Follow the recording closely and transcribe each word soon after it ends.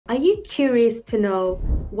Are you curious to know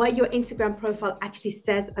what your Instagram profile actually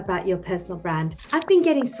says about your personal brand? I've been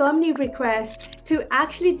getting so many requests to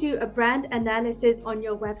actually do a brand analysis on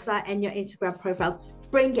your website and your Instagram profiles.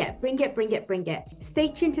 Bring it, bring it, bring it, bring it. Stay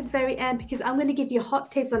tuned to the very end because I'm going to give you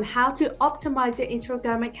hot tips on how to optimize your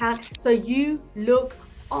Instagram account so you look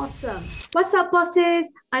awesome. What's up, bosses?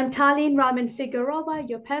 I'm Talyn Rahman-Figueroa,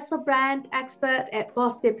 your personal brand expert at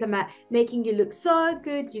Boss Diplomat, making you look so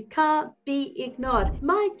good you can't be ignored.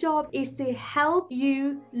 My job is to help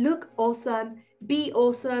you look awesome, be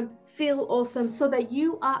awesome, feel awesome, so that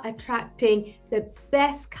you are attracting the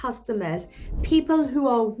best customers, people who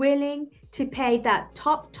are willing to pay that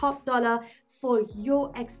top dollar for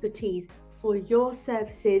your expertise, for your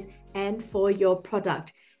services, and for your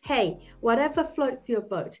product. Hey, whatever floats your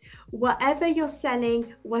boat, whatever you're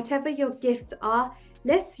selling, whatever your gifts are,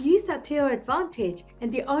 let's use that to your advantage.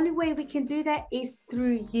 And the only way we can do that is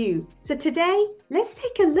through you. So today, let's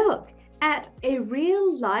take a look at a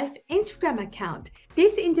real life Instagram account.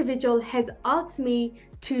 This individual has asked me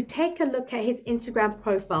to take a look at his Instagram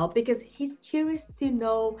profile because he's curious to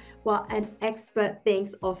know what an expert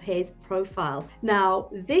thinks of his profile.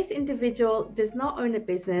 Now, this individual does not own a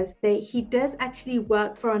business, he does actually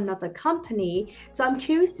work for another company. So I'm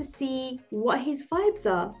curious to see what his vibes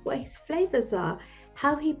are, what his flavors are,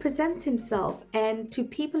 how he presents himself, and to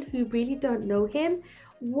people who really don't know him,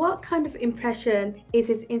 what kind of impression is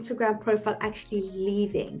his Instagram profile actually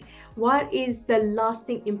leaving? What is the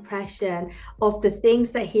lasting impression of the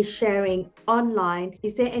things that he's sharing online?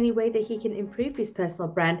 Is there any way that he can improve his personal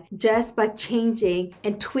brand just by changing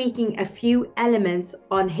and tweaking a few elements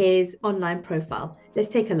on his online profile? Let's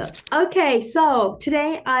take a look. Okay, so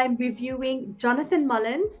today I'm reviewing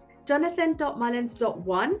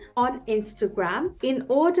Jonathan.Mullins.1 on Instagram. In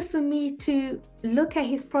order for me to look at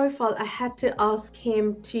his profile, I had to ask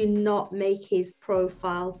him to not make his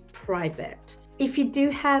profile private. If you do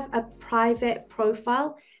have a private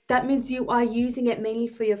profile, that means you are using it mainly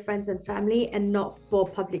for your friends and family and not for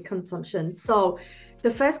public consumption. So the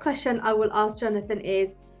first question I will ask Jonathan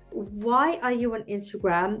is, why are you on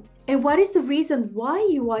Instagram? And what is the reason why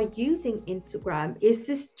you are using Instagram? Is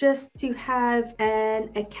this just to have an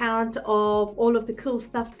account of all of the cool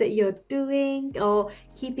stuff that you're doing, or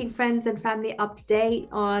keeping friends and family up to date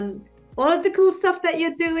on all of the cool stuff that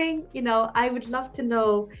you're doing? You know, I would love to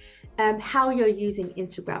know how you're using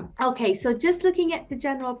Instagram. Okay, so just looking at the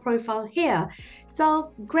general profile here.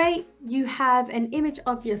 So great, you have an image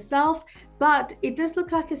of yourself, but it does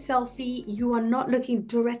look like a selfie. You are not looking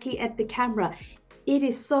directly at the camera. It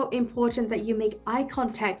is so important that you make eye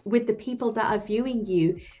contact with the people that are viewing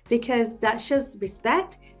you, because that shows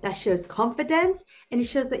respect, that shows confidence, and it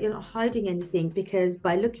shows that you're not hiding anything, because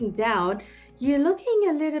by looking down, you're looking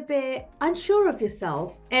a little bit unsure of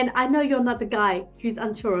yourself. And I know you're not the guy who's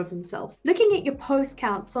unsure of himself. Looking at your post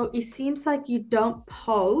count, so it seems like you don't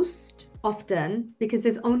post often because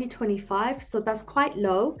there's only 25, so that's quite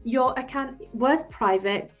low. Your account was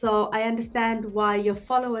private, so I understand why your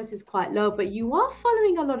followers is quite low, but you are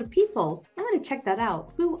following a lot of people. I'm going to check that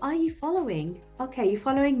out. Who are you following? Okay, you're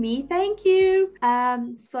following me, thank you.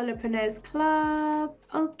 Solopreneurs Club.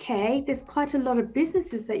 Okay, there's quite a lot of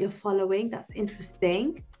businesses that you're following. That's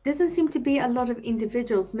interesting. Doesn't seem to be a lot of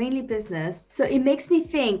individuals, mainly business. So it makes me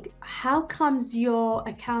think, how comes your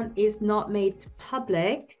account is not made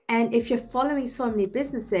public? And if you're following so many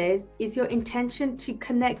businesses, is your intention to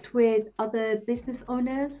connect with other business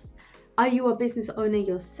owners? Are you a business owner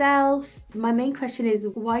yourself? My main question is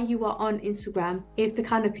why you are on Instagram if the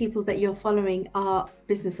kind of people that you're following are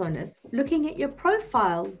business owners. Looking at your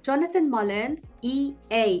profile, Jonathan Mullins,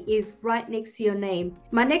 EA is right next to your name.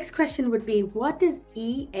 My next question would be, what does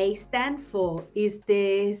EA stand for? Is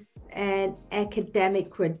this an academic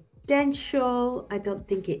credential? I don't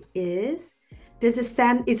think it is. Does it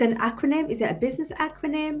stand, is it an acronym? Is it a business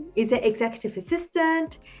acronym? Is it executive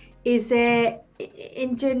assistant? Is it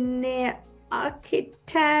engineer,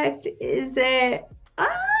 architect? Is it,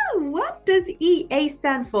 what does EA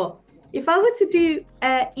stand for? If I was to do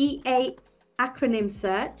a EA acronym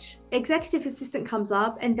search, executive assistant comes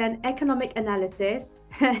up, and then economic analysis,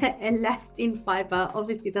 elastin fiber,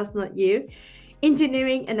 obviously that's not you.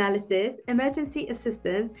 Engineering analysis, emergency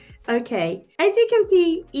assistance. Okay, as you can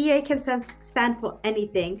see, EA can stand for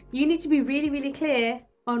anything. You need to be really clear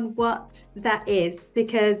on what that is,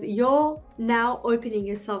 because you're now opening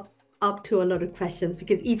yourself up to a lot of questions,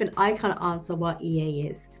 because even I can't answer what EA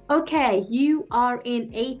is. Okay, you are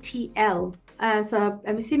in ATL. So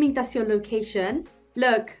I'm assuming that's your location.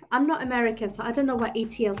 Look, I'm not American, so I don't know what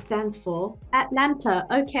ATL stands for. Atlanta.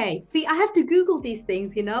 Okay. See, I have to Google these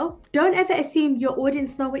things, you know? Don't ever assume your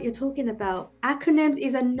audience know what you're talking about. Acronyms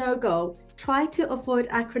is a no-go. Try to avoid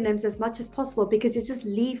acronyms as much as possible because it just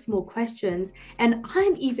leaves more questions. And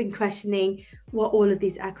I'm even questioning what all of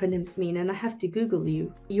these acronyms mean, and I have to Google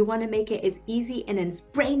you. You want to make it as easy and as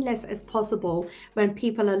brainless as possible when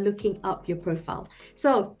people are looking up your profile.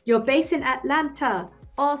 So you're based in Atlanta.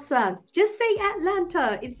 Awesome. Just say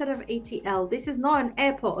Atlanta instead of ATL. This is not an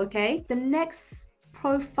airport, okay? The next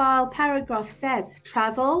profile paragraph says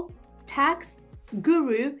travel, tax,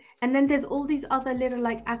 guru, and then there's all these other little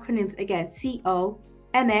like acronyms again. CO,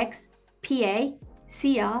 MX, PA,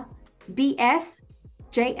 CR, BS,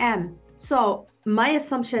 JM. So my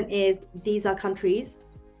assumption is these are countries,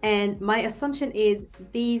 and my assumption is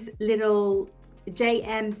these little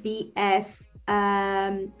JMBS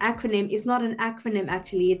acronym is not an acronym.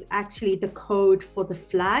 Actually, it's actually the code for the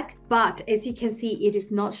flag, but as you can see, it is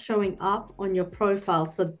not showing up on your profile,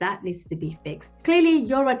 so that needs to be fixed. Clearly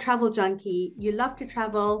you're a travel junkie, you love to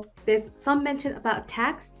travel. There's some mention about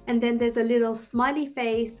tax, and then there's a little smiley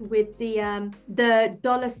face with the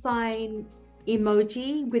dollar sign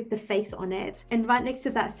emoji with the face on it, and right next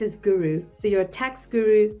to that says guru. So you're a tax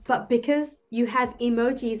guru, but because you have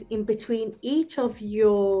emojis in between each of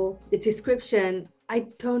the description, I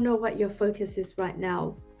don't know what your focus is right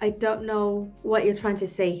now. I don't know what you're trying to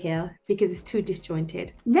say here because it's too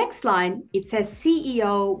disjointed. Next line, it says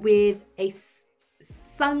CEO with a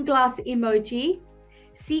sunglass emoji.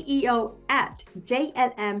 CEO at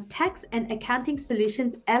JLM Tax and Accounting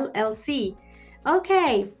Solutions LLC.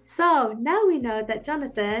 Okay, so now we know that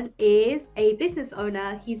Jonathan is a business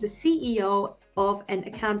owner. He's the CEO of an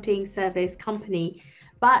accounting service company,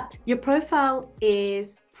 but your profile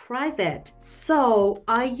is private. So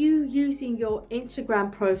are you using your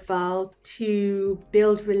Instagram profile to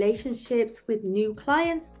build relationships with new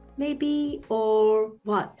clients maybe, or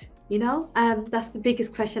what? You know, that's the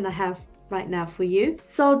biggest question I have right now for you.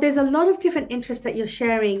 So there's a lot of different interests that you're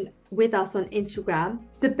sharing with us on Instagram.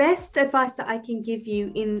 The best advice that I can give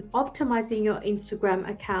you in optimizing your Instagram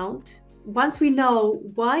account, once we know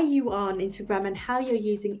why you are on Instagram and how you're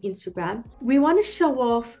using Instagram, we want to show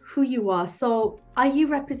off who you are. So are you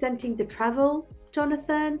representing the travel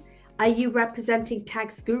Jonathan? Are you representing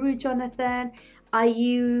Tax Guru Jonathan? Are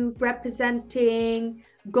you representing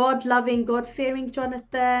God-loving, God-fearing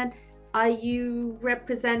Jonathan? Are you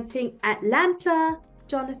representing Atlanta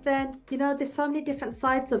Jonathan? You know, there's so many different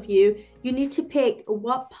sides of you. You need to pick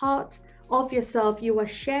what part of yourself you are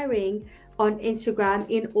sharing on Instagram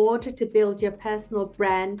in order to build your personal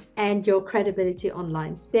brand and your credibility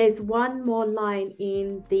online. There's one more line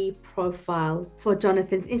in the profile for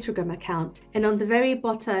Jonathan's Instagram account, and on the very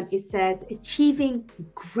bottom it says achieving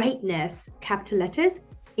greatness, capital letters,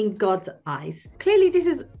 in God's eyes. Clearly this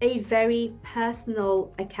is a very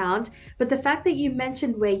personal account, but the fact that you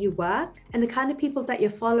mentioned where you work and the kind of people that you're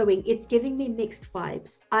following, it's giving me mixed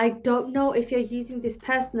vibes. I don't know if you're using this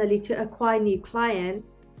personally to acquire new clients,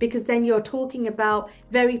 because then you're talking about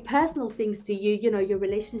very personal things to you, you know, your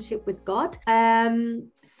relationship with God.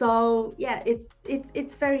 So yeah,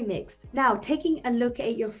 it's very mixed. Now, taking a look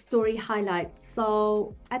at your story highlights.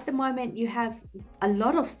 So at the moment you have a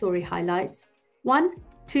lot of story highlights. 1,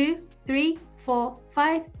 2, 3, 4,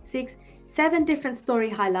 5, 6, 7 different story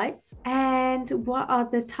highlights. And what are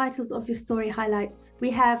the titles of your story highlights? We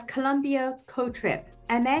have Colombia co-trip,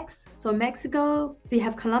 MX, so Mexico. So you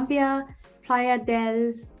have Colombia, Playa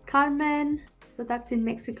del Carmen, so that's in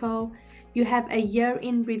Mexico. You have a year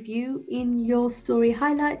in review in your story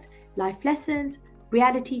highlights, life lessons,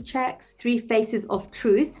 reality checks, 3 faces of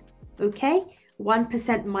truth, okay,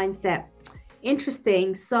 1% mindset.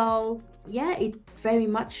 Interesting. So yeah, it very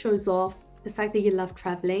much shows off the fact that you love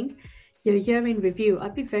traveling. Your year in review,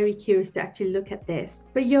 I'd be very curious to actually look at this.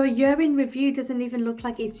 But your year in review doesn't even look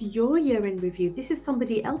like it's your year in review. This is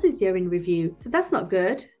somebody else's year in review. So that's not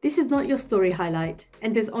good. This is not your story highlight.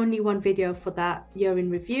 And there's only one video for that year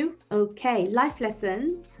in review. Okay, life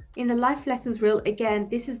lessons. In the life lessons reel, again,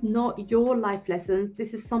 this is not your life lessons.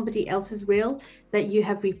 This is somebody else's reel that you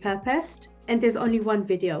have repurposed. And there's only one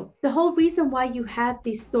video. The whole reason why you have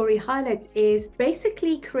these story highlights is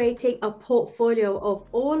basically creating a portfolio of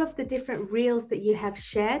all of the different reels that you have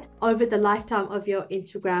shared over the lifetime of your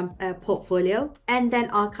Instagram portfolio, and then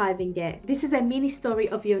archiving it. This is a mini story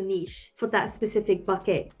of your niche for that specific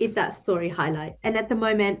bucket in that story highlight. And at the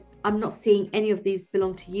moment, I'm not seeing any of these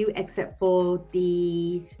belong to you except for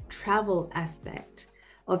the travel aspect.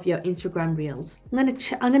 of your Instagram reels.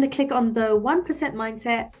 I'm gonna click on the 1%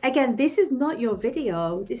 mindset. Again, this is not your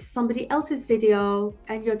video. This is somebody else's video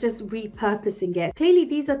and you're just repurposing it. Clearly,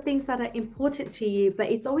 these are things that are important to you, but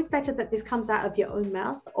it's always better that this comes out of your own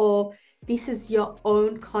mouth, or this is your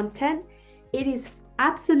own content. It is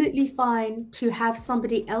absolutely fine to have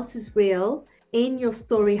somebody else's reel in your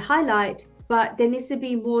story highlight, but there needs to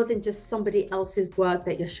be more than just somebody else's work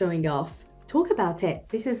that you're showing off. Talk about it.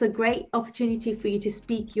 This is a great opportunity for you to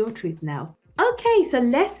speak your truth now. Okay, so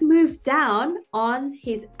let's move down on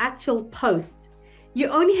his actual posts. You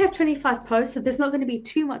only have 25 posts, so there's not going to be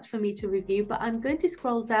too much for me to review, but I'm going to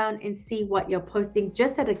scroll down and see what you're posting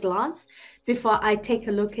just at a glance before I take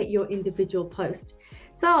a look at your individual post.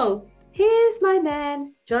 So here's my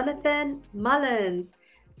man, Jonathan Mullins.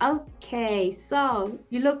 Okay, so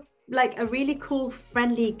you look like a really cool,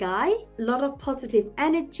 friendly guy. A lot of positive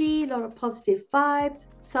energy, a lot of positive vibes,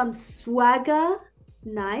 some swagger,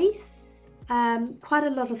 nice. Quite a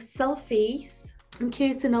lot of selfies. I'm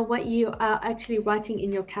curious to know what you are actually writing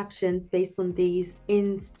in your captions based on these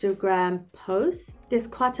Instagram posts. There's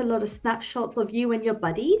quite a lot of snapshots of you and your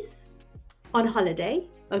buddies on holiday.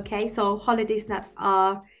 Okay, so holiday snaps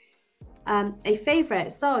are a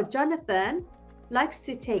favorite. So Jonathan likes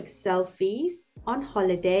to take selfies on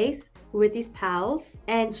holidays with his pals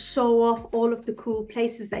and show off all of the cool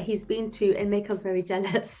places that he's been to and make us very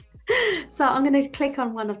jealous. So I'm going to click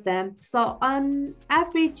on one of them. So on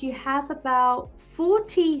average, you have about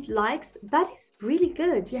 40 likes. That is really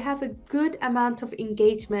good. You have a good amount of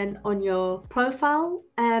engagement on your profile.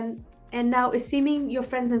 And now, assuming your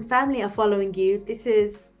friends and family are following you, this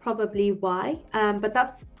is probably why, but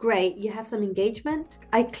that's great. You have some engagement.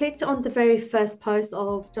 I clicked on the very first post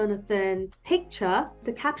of Jonathan's picture.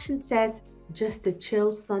 The caption says, "Just a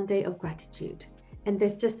chill Sunday of gratitude." And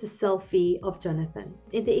there's just a selfie of Jonathan.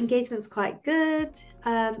 The engagement's quite good.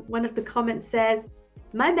 One of the comments says,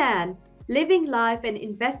 "My man, living life and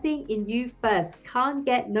investing in you first. Can't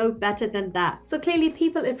get no better than that." So clearly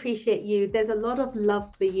people appreciate you. There's a lot of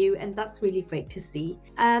love for you, and that's really great to see.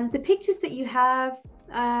 The pictures that you have,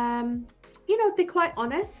 you know, they're quite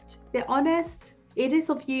honest. They're honest. It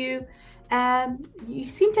is of you. You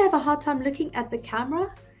seem to have a hard time looking at the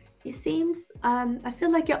camera. It seems, I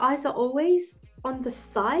feel like your eyes are always on the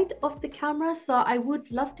side of the camera, so I would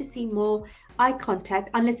love to see more eye contact,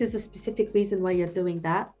 unless there's a specific reason why you're doing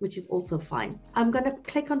that, which is also fine. I'm going to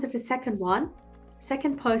click onto the second one.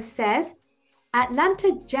 Second post says,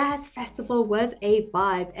 "Atlanta Jazz Festival was a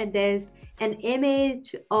vibe," and there's an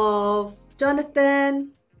image of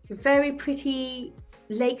Jonathan, very pretty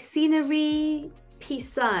lake scenery,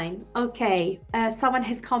 peace sign. Okay, someone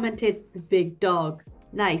has commented the big dog.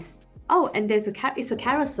 Nice. Oh, and there's it's a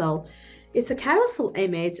carousel. It's a carousel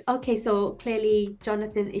image. Okay, so clearly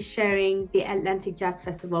Jonathan is sharing the Atlantic Jazz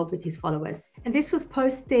Festival with his followers. And this was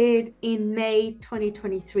posted in May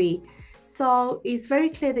 2023. So it's very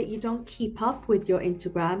clear that you don't keep up with your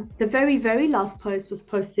Instagram. The very, very last post was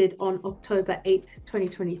posted on October 8th,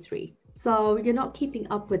 2023. So you're not keeping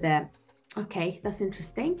up with it. Okay, that's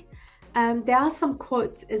interesting. There are some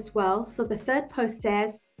quotes as well. So the third post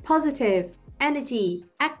says, "Positive energy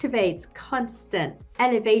activates constant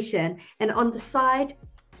elevation," and on the side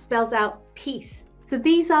spells out peace. So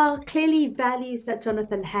these are clearly values that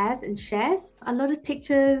Jonathan has and shares. A lot of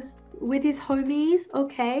pictures with his homies.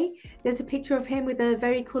 Okay, there's a picture of him with a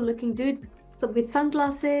very cool looking dude with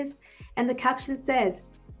sunglasses, and the caption says,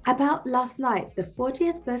 "About last night, the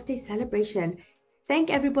 40th birthday celebration. Thank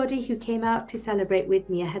everybody who came out to celebrate with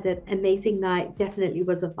me. I had an amazing night. Definitely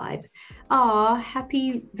was a vibe." Aw,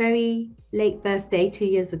 happy very late birthday 2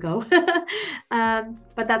 years ago.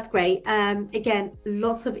 But that's great. Again,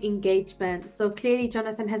 lots of engagement. So clearly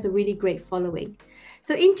Jonathan has a really great following.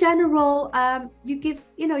 So in general, you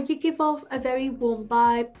give off a very warm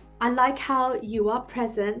vibe. I like how you are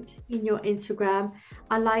present in your Instagram.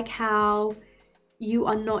 I like how you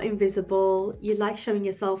are not invisible. You like showing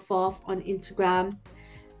yourself off on Instagram.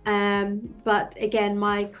 But again,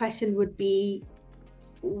 my question would be,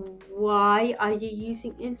 why are you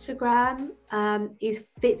using Instagram? If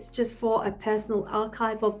it's just for a personal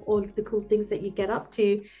archive of all of the cool things that you get up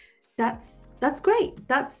to, that's great.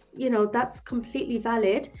 That's completely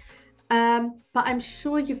valid. But I'm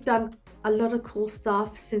sure you've done a lot of cool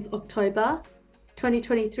stuff since October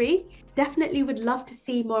 2023. Definitely would love to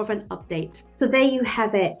see more of an update. So there you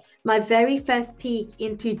have it, my very first peek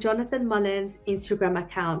into Jonathan Mullins' Instagram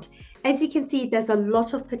account. As you can see, there's a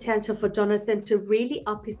lot of potential for Jonathan to really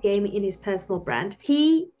up his game in his personal brand.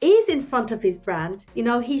 He is in front of his brand.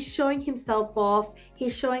 He's showing himself off.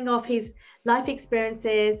 He's showing off his life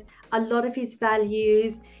experiences, a lot of his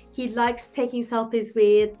values. He likes taking selfies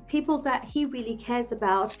with people that he really cares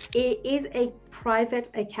about. It is a private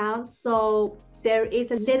account, so there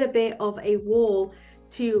is a little bit of a wall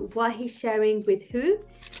to what he's sharing with who,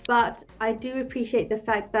 but I do appreciate the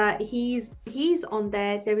fact that he's on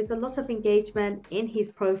there. There is a lot of engagement in his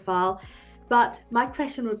profile. But my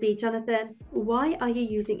question would be, Jonathan, why are you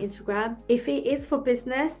using Instagram? If it is for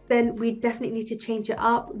business, then we definitely need to change it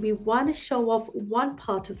up. We want to show off one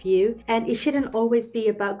part of you, and it shouldn't always be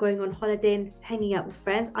about going on holiday and hanging out with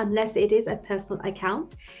friends, unless it is a personal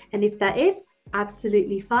account. And if that is,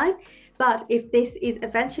 absolutely fine. But if this is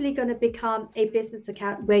eventually going to become a business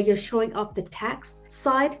account where you're showing off the tax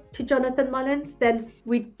side to Jonathan Mullins, then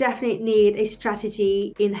we definitely need a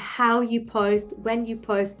strategy in how you post, when you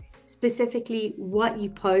post, specifically what you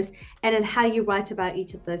post, and then how you write about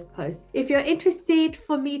each of those posts. If you're interested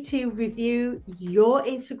for me to review your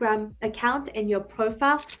Instagram account and your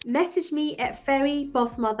profile, message me at Fairy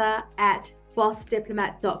BOSSmother at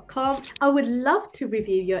bossdiplomat.com. I would love to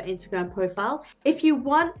review your Instagram profile. If you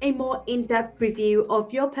want a more in-depth review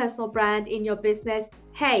of your personal brand in your business,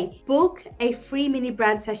 hey, book a free mini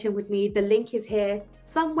brand session with me. The link is here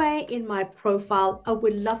somewhere in my profile. I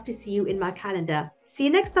would love to see you in my calendar. See you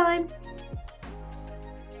next time.